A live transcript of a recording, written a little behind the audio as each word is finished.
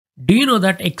Do you know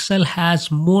that Excel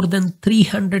has more than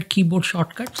 300 keyboard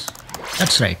shortcuts?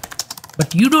 That's right.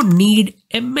 But you don't need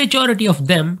a majority of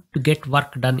them to get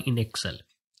work done in Excel.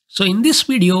 So in this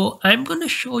video, I'm going to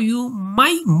show you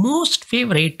my most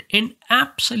favorite and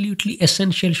absolutely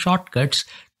essential shortcuts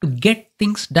to get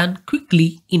things done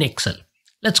quickly in Excel.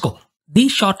 Let's go.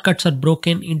 These shortcuts are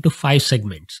broken into 5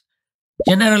 segments.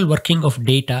 General working of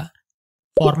data,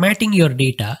 formatting your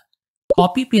data,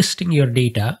 copy pasting your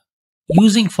data,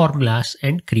 using formulas,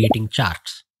 and creating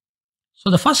charts. So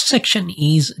the first section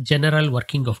is general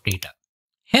working of data.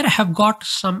 Here I have got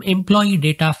some employee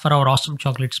data for our Awesome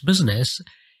Chocolates business.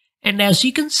 And as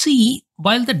you can see,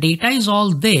 while the data is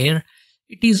all there,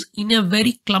 it is in a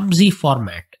very clumsy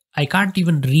format. I can't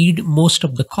even read most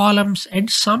of the columns and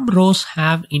some rows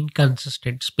have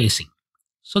inconsistent spacing.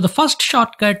 So the first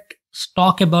shortcut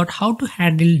talks about how to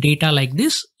handle data like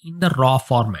this in the raw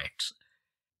formats.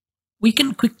 We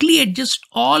can quickly adjust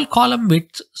all column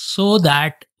widths so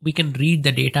that we can read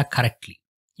the data correctly.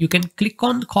 You can click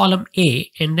on column A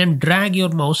and then drag your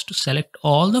mouse to select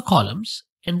all the columns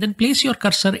and then place your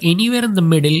cursor anywhere in the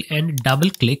middle and double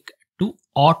click to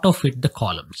auto fit the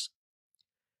columns.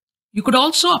 You could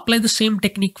also apply the same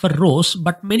technique for rows,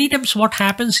 but many times what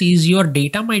happens is your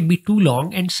data might be too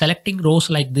long and selecting rows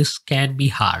like this can be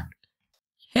hard.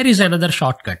 Here is another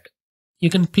shortcut. You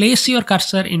can place your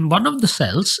cursor in one of the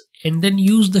cells and then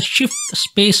use the Shift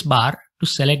space bar to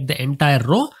select the entire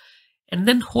row and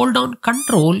then hold down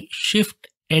Ctrl, Shift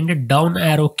and down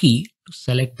arrow key to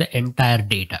select the entire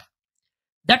data.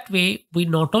 That way we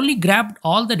not only grabbed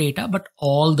all the data but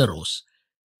all the rows.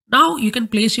 Now you can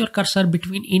place your cursor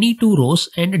between any two rows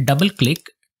and double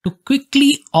click to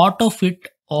quickly auto fit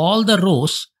all the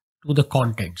rows to the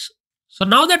contents. So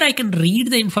now that I can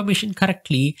read the information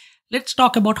correctly, let's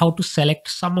talk about how to select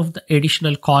some of the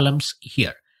additional columns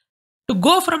here. To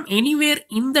go from anywhere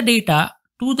in the data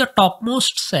to the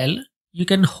topmost cell, you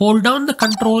can hold down the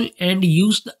Control and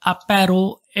use the up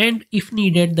arrow and if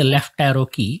needed the left arrow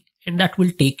key, and that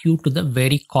will take you to the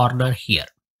very corner here.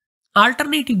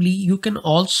 Alternatively, you can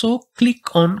also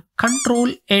click on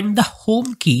Control and the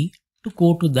Home key to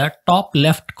go to the top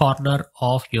left corner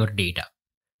of your data.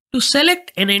 To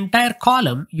select an entire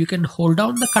column, you can hold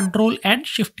down the Control and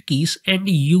Shift keys and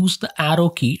use the arrow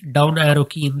key, down arrow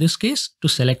key in this case, to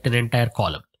select an entire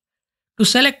column. To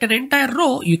select an entire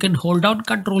row, you can hold down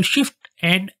Control Shift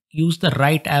and use the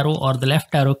right arrow or the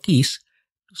left arrow keys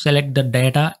to select the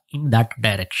data in that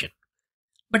direction.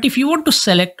 But if you want to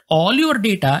select all your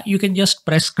data, you can just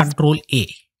press Control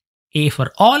A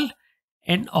for all,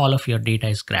 and all of your data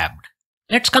is grabbed.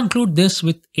 Let's conclude this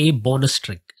with a bonus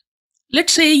trick.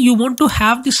 Let's say you want to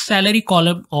have this salary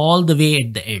column all the way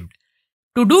at the end.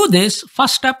 To do this,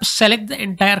 first up, select the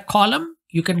entire column.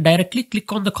 You can directly click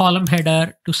on the column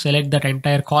header to select that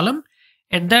entire column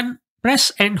and then press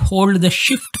and hold the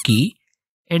Shift key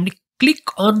and click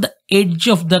on the edge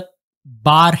of the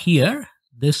bar here,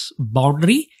 this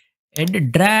boundary,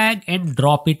 and drag and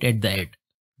drop it at the end.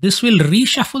 This will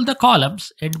reshuffle the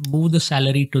columns and move the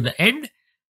salary to the end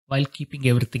while keeping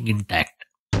everything intact.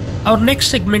 Our next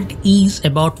segment is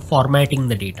about formatting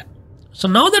the data. So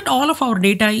now that all of our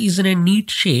data is in a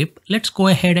neat shape, let's go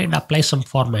ahead and apply some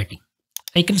formatting.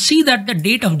 I can see that the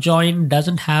date of join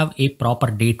doesn't have a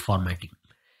proper date formatting.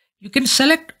 You can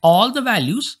select all the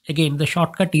values. Again, the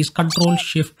shortcut is Control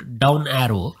Shift down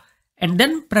arrow and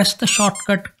then press the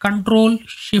shortcut Control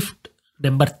Shift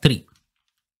number 3.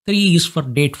 3 is for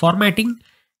date formatting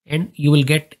and you will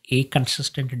get a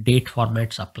consistent date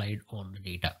formats applied on the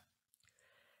data.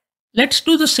 Let's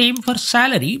do the same for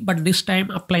salary, but this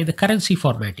time apply the currency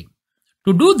formatting.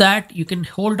 To do that, you can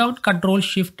hold down Control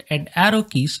Shift and arrow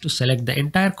keys to select the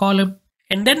entire column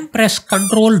and then press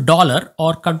Control $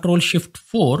 or Control Shift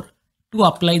 4 to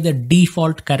apply the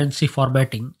default currency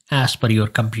formatting as per your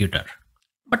computer.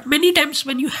 But many times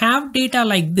when you have data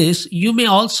like this, you may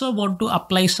also want to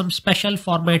apply some special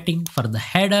formatting for the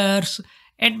headers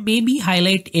and maybe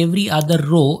highlight every other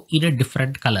row in a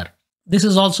different color. This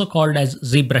is also called as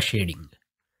zebra shading.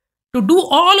 To do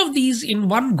all of these in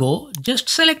one go, just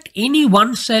select any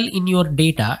one cell in your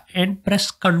data and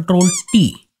press Ctrl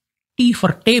T, T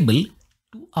for table,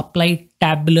 to apply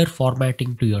tabular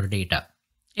formatting to your data.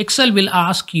 Excel will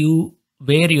ask you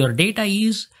where your data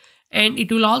is and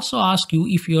it will also ask you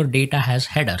if your data has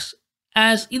headers.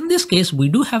 As in this case, we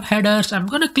do have headers. I'm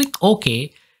going to click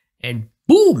OK and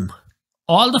boom,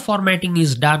 all the formatting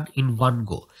is done in one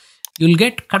go. You'll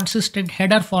get consistent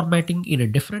header formatting in a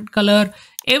different color.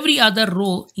 Every other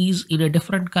row is in a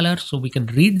different color so we can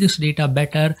read this data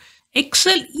better.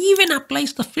 Excel even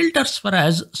applies the filters for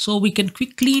us so we can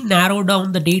quickly narrow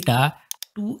down the data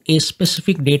to to a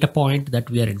specific data point that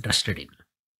we are interested in.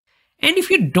 And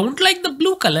if you don't like the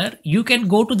blue color, you can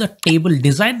go to the table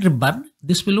design ribbon.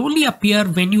 This will only appear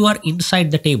when you are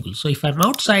inside the table. So if I'm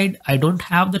outside, I don't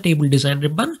have the table design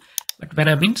ribbon, but when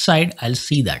I'm inside, I'll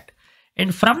see that.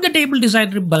 And from the table design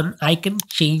ribbon, I can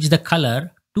change the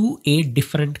color to a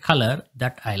different color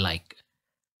that I like.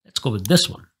 Let's go with this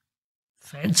one.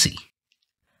 Fancy.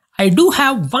 I do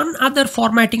have one other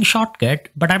formatting shortcut,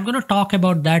 but I'm going to talk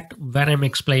about that when I'm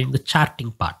explaining the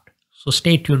charting part. So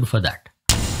stay tuned for that.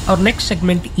 Our next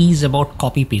segment is about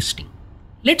copy pasting.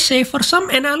 Let's say for some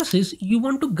analysis, you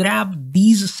want to grab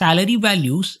these salary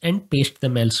values and paste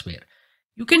them elsewhere.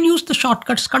 You can use the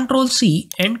shortcuts Ctrl+C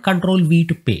and Ctrl+V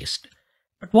to paste.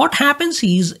 But what happens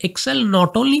is Excel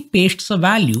not only pastes the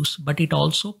values, but it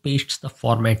also pastes the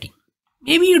formatting.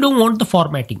 Maybe you don't want the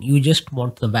formatting, you just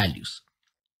want the values.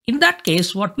 In that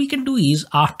case, what we can do is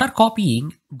after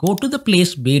copying, go to the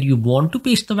place where you want to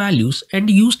paste the values and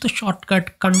use the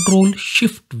shortcut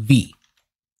Ctrl+Shift+V.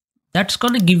 That's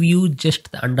going to give you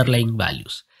just the underlying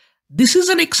values. This is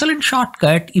an excellent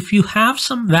shortcut if you have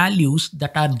some values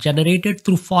that are generated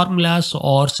through formulas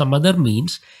or some other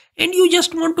means and you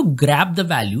just want to grab the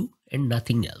value and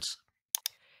nothing else.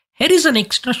 Here is an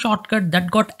extra shortcut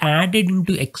that got added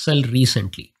into Excel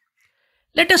recently.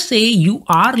 Let us say you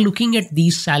are looking at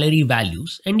these salary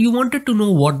values and you wanted to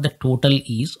know what the total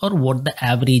is or what the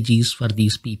average is for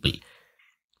these people.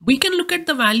 We can look at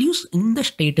the values in the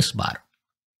status bar.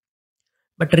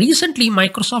 But recently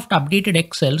Microsoft updated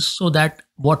Excel so that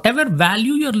whatever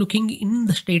value you're looking in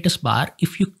the status bar,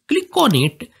 if you click on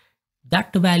it,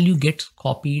 that value gets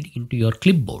copied into your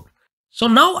clipboard. So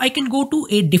now I can go to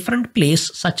a different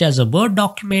place such as a Word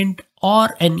document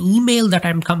or an email that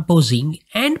I'm composing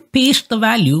and paste the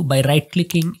value by right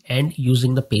clicking and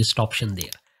using the paste option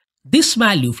there. This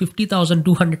value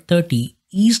 50,230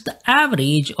 is the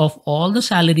average of all the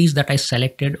salaries that I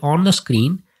selected on the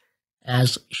screen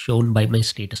as shown by my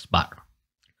status bar.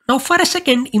 Now for a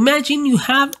second, imagine you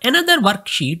have another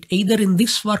worksheet either in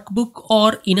this workbook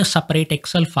or in a separate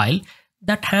Excel file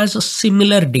that has a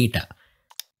similar data.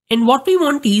 And what we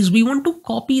want is we want to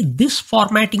copy this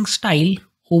formatting style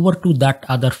over to that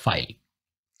other file.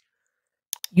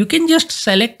 You can just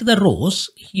select the rows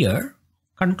here,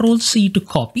 Ctrl+C to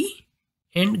copy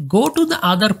and go to the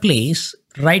other place,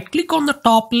 right click on the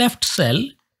top left cell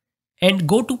and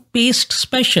go to paste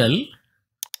special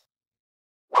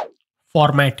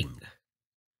formatting.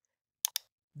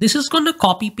 This is going to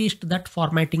copy paste that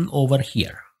formatting over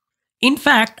here. In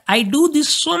fact, I do this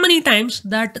so many times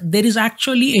that there is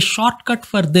actually a shortcut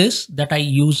for this that I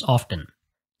use often.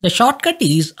 The shortcut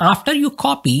is after you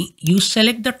copy, you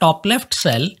select the top left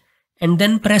cell and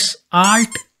then press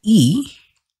Alt-E,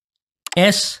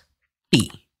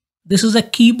 S-T. This is a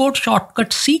keyboard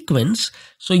shortcut sequence.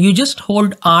 So you just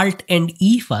hold Alt and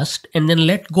E first and then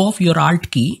let go of your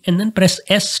Alt key and then press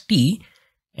ST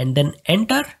and then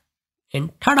enter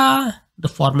and tada, the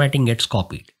formatting gets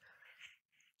copied.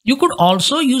 You could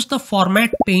also use the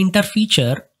Format Painter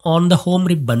feature on the Home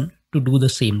ribbon to do the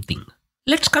same thing.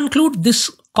 Let's conclude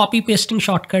this copy pasting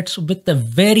shortcuts with a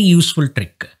very useful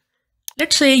trick.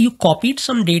 Let's say you copied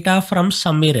some data from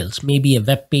somewhere else, maybe a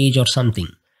web page or something.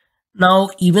 Now,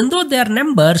 even though they are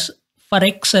numbers, for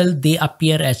Excel, they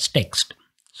appear as text.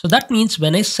 So that means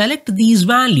when I select these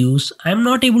values, I'm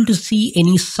not able to see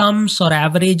any sums or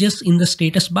averages in the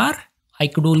status bar. I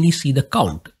could only see the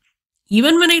count.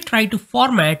 Even when I try to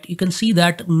format, you can see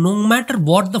that no matter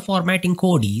what the formatting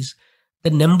code is, the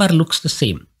number looks the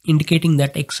same, indicating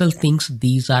that Excel thinks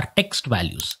these are text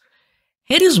values.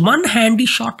 Here is one handy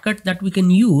shortcut that we can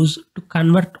use to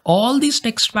convert all these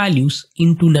text values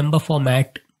into number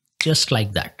format just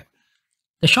like that.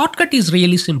 The shortcut is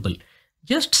really simple.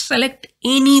 Just select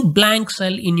any blank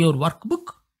cell in your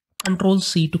workbook,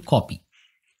 Ctrl+C to copy.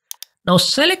 Now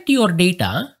select your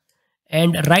data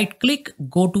and right click,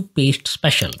 go to paste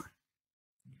special.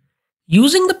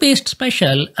 Using the paste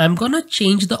special, I'm going to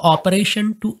change the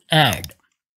operation to add.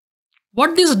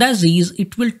 What this does is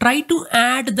it will try to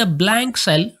add the blank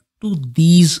cell to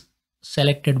these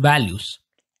selected values.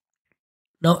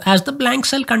 Now, as the blank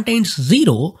cell contains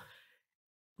 0,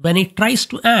 when it tries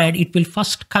to add, it will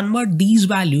first convert these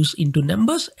values into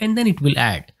numbers and then it will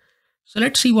add. So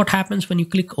let's see what happens when you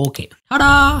click OK.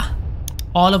 Ta-da!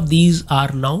 All of these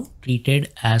are now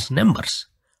treated as numbers.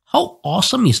 How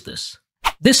awesome is this?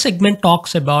 This segment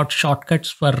talks about shortcuts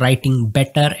for writing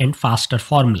better and faster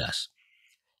formulas.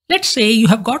 Let's say you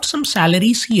have got some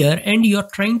salaries here and you're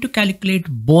trying to calculate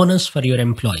bonus for your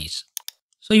employees.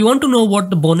 So you want to know what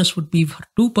the bonus would be for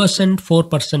 2%,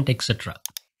 4%, etc.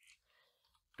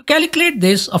 To calculate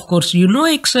this, of course, you know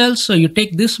Excel, so you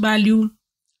take this value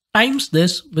times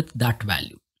this with that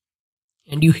value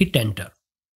and you hit enter.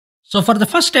 So for the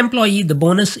first employee, the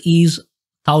bonus is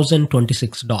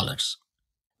 $1,026.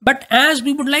 But as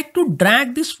we would like to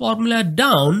drag this formula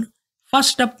down,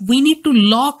 first up, we need to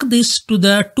lock this to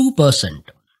the 2%.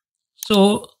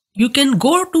 So you can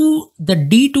go to the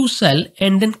D2 cell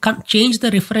and then change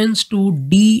the reference to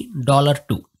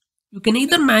 $2. You can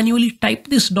either manually type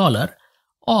this dollar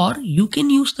or you can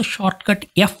use the shortcut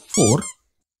F4.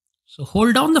 So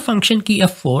hold down the function key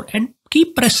F4 and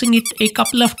keep pressing it a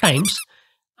couple of times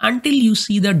until you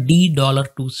see the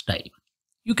 $2 style.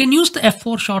 You can use the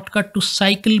F4 shortcut to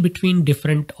cycle between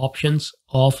different options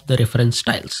of the reference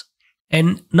styles.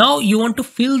 And now you want to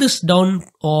fill this down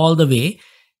all the way.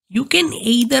 You can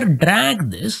either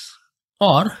drag this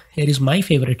or here is my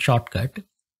favorite shortcut.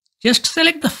 Just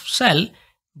select the cell,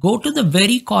 go to the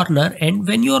very corner, and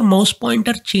when your mouse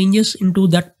pointer changes into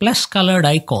that plus colored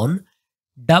icon,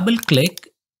 double click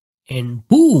and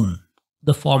boom,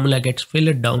 the formula gets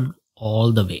filled down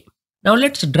all the way. Now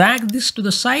let's drag this to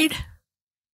the side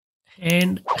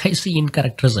and I see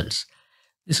incorrect results.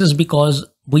 This is because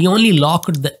we only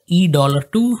locked the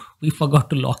 $2. We forgot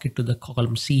to lock it to the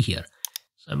column C here.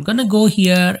 So I'm going to go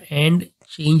here and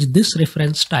change this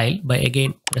reference style by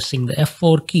again pressing the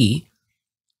F4 key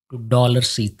to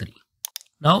 $C3.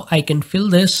 Now I can fill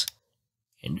this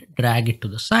and drag it to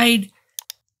the side,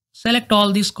 select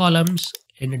all these columns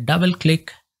and double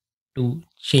click to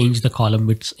change the column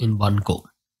widths in one go.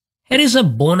 Here is a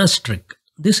bonus trick.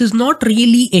 This is not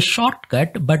really a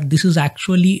shortcut, but this is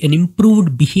actually an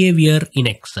improved behavior in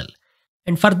Excel.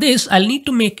 And for this, I'll need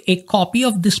to make a copy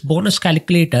of this bonus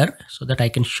calculator so that I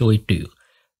can show it to you.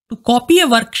 To copy a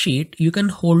worksheet, you can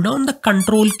hold down the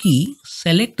Control key,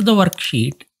 select the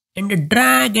worksheet, and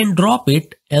drag and drop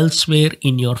it elsewhere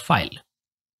in your file.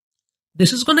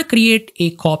 This is going to create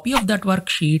a copy of that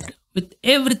worksheet with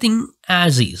everything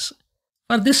as is.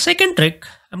 For this second trick,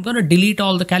 I'm going to delete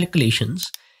all the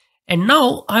calculations. And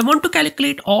now I want to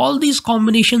calculate all these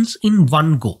combinations in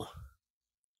one go.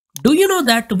 Do you know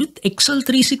that with Excel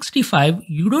 365,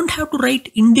 you don't have to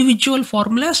write individual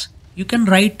formulas. You can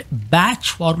write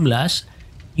batch formulas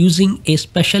using a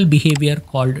special behavior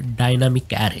called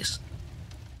dynamic arrays.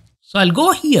 So I'll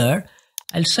go here,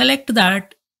 I'll select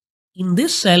that. In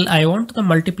this cell, I want the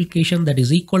multiplication that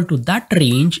is equal to that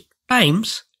range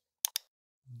times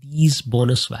these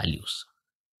bonus values.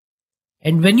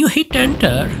 And when you hit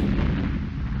enter,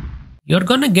 you're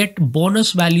going to get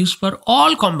bonus values for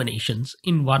all combinations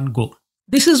in one go.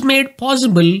 This is made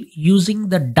possible using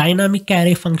the dynamic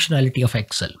array functionality of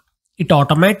Excel. It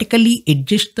automatically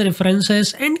adjusts the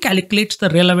references and calculates the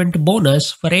relevant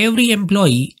bonus for every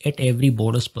employee at every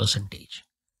bonus percentage.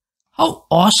 How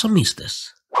awesome is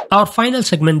this? Our final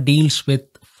segment deals with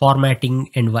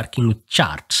formatting and working with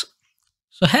charts.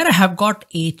 So here I have got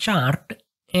a chart,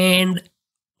 and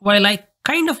while I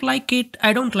kind of like it,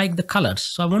 I don't like the colors.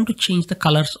 So I want to change the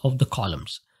colors of the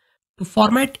columns. To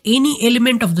format any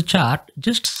element of the chart,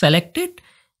 just select it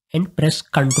and press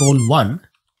Ctrl 1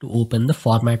 to open the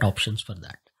format options for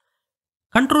that.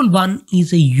 Ctrl 1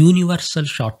 is a universal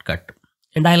shortcut.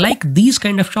 And I like these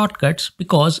kind of shortcuts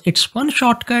because it's one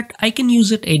shortcut, I can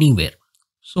use it anywhere.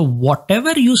 So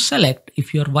whatever you select,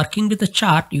 if you're working with a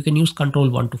chart, you can use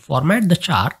Ctrl 1 to format the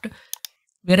chart.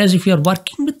 Whereas if you're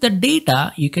working with the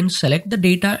data, you can select the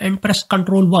data and press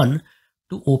Ctrl 1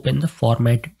 to open the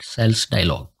formatted cells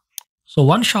dialog. So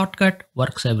one shortcut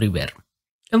works everywhere.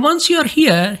 And once you're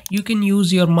here, you can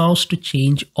use your mouse to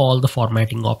change all the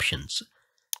formatting options.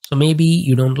 So maybe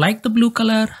you don't like the blue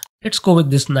color. Let's go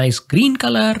with this nice green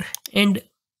color. And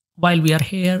while we are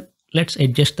here, let's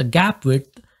adjust the gap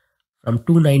width from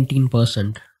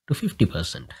 219% to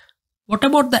 50%. What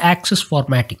about the axis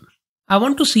formatting? I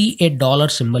want to see a dollar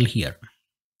symbol here.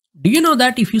 Do you know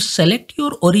that if you select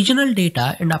your original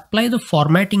data and apply the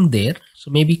formatting there, so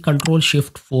maybe Ctrl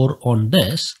Shift 4 on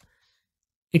this,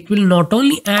 it will not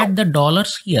only add the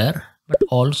dollars here, but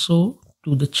also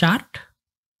to the chart.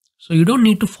 So you don't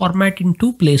need to format in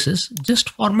two places, just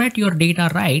format your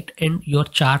data right and your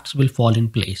charts will fall in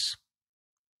place.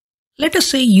 Let us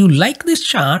say you like this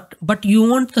chart, but you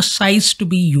want the size to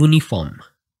be uniform.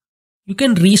 You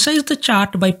can resize the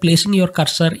chart by placing your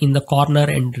cursor in the corner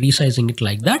and resizing it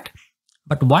like that.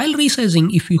 But while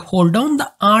resizing, if you hold down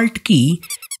the Alt key,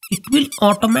 it will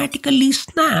automatically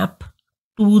snap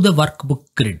to the workbook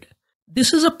grid.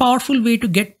 This is a powerful way to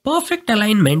get perfect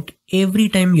alignment every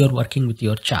time you're working with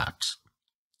your charts.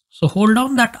 So hold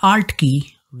down that Alt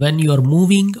key when you're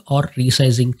moving or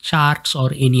resizing charts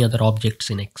or any other objects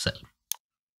in Excel.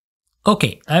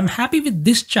 Okay, I'm happy with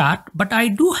this chart, but I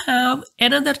do have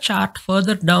another chart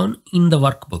further down in the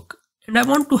workbook, and I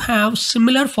want to have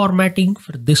similar formatting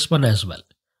for this one as well.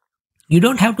 You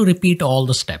don't have to repeat all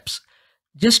the steps.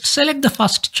 Just select the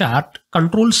first chart,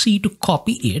 Ctrl C to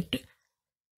copy it,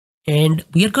 and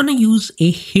we are going to use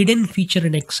a hidden feature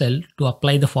in Excel to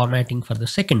apply the formatting for the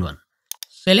second one.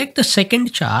 Select the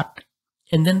second chart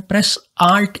and then press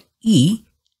Alt E,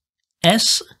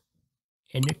 S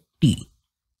and T.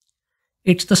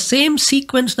 It's the same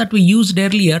sequence that we used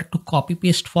earlier to copy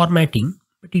paste formatting,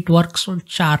 but it works on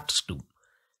charts too.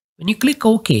 When you click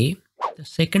OK, the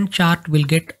second chart will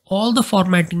get all the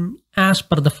formatting as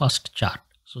per the first chart.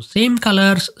 So same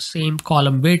colors, same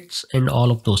column widths and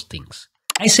all of those things.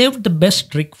 I saved the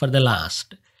best trick for the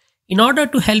last. In order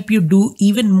to help you do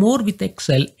even more with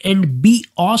Excel and be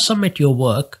awesome at your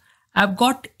work, I've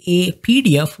got a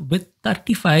PDF with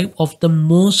 35 of the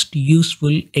most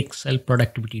useful Excel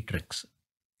productivity tricks.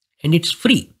 And it's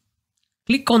free.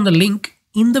 Click on the link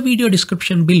in the video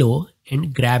description below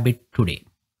and grab it today.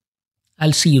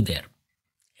 I'll see you there.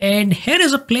 And here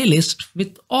is a playlist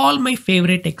with all my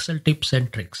favorite Excel tips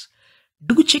and tricks.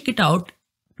 Do check it out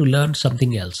to learn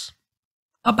something else.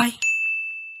 Bye-bye.